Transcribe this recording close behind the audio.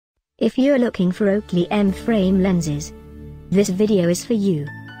If you're looking for Oakley M-frame lenses, this video is for you.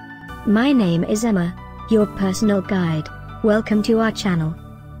 My name is Emma, your personal guide. Welcome to our channel.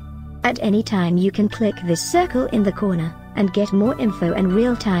 At any time you can click this circle in the corner, and get more info and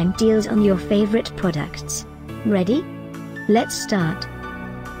real-time deals on your favorite products. Ready? Let's start.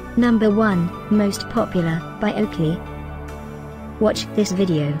 Number 1, Most Popular, by Oakley. Watch this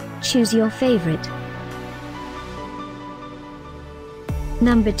video, choose your favorite.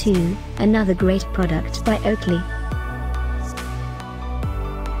 Number 2, another great product by Oakley.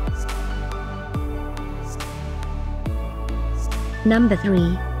 Number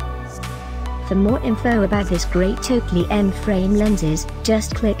 3. For more info about this great Oakley M-frame lenses,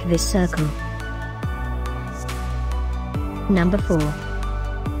 just click this circle. Number 4.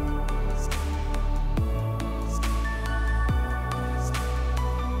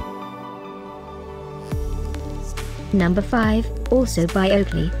 Number 5, also by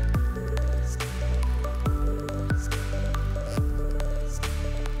Oakley.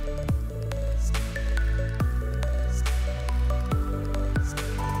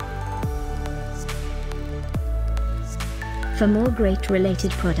 For more great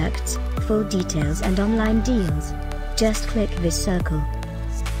related products, full details and online deals, just click this circle.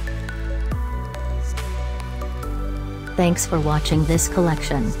 Thanks for watching this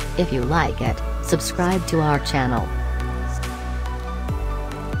collection. If you like it, subscribe to our channel.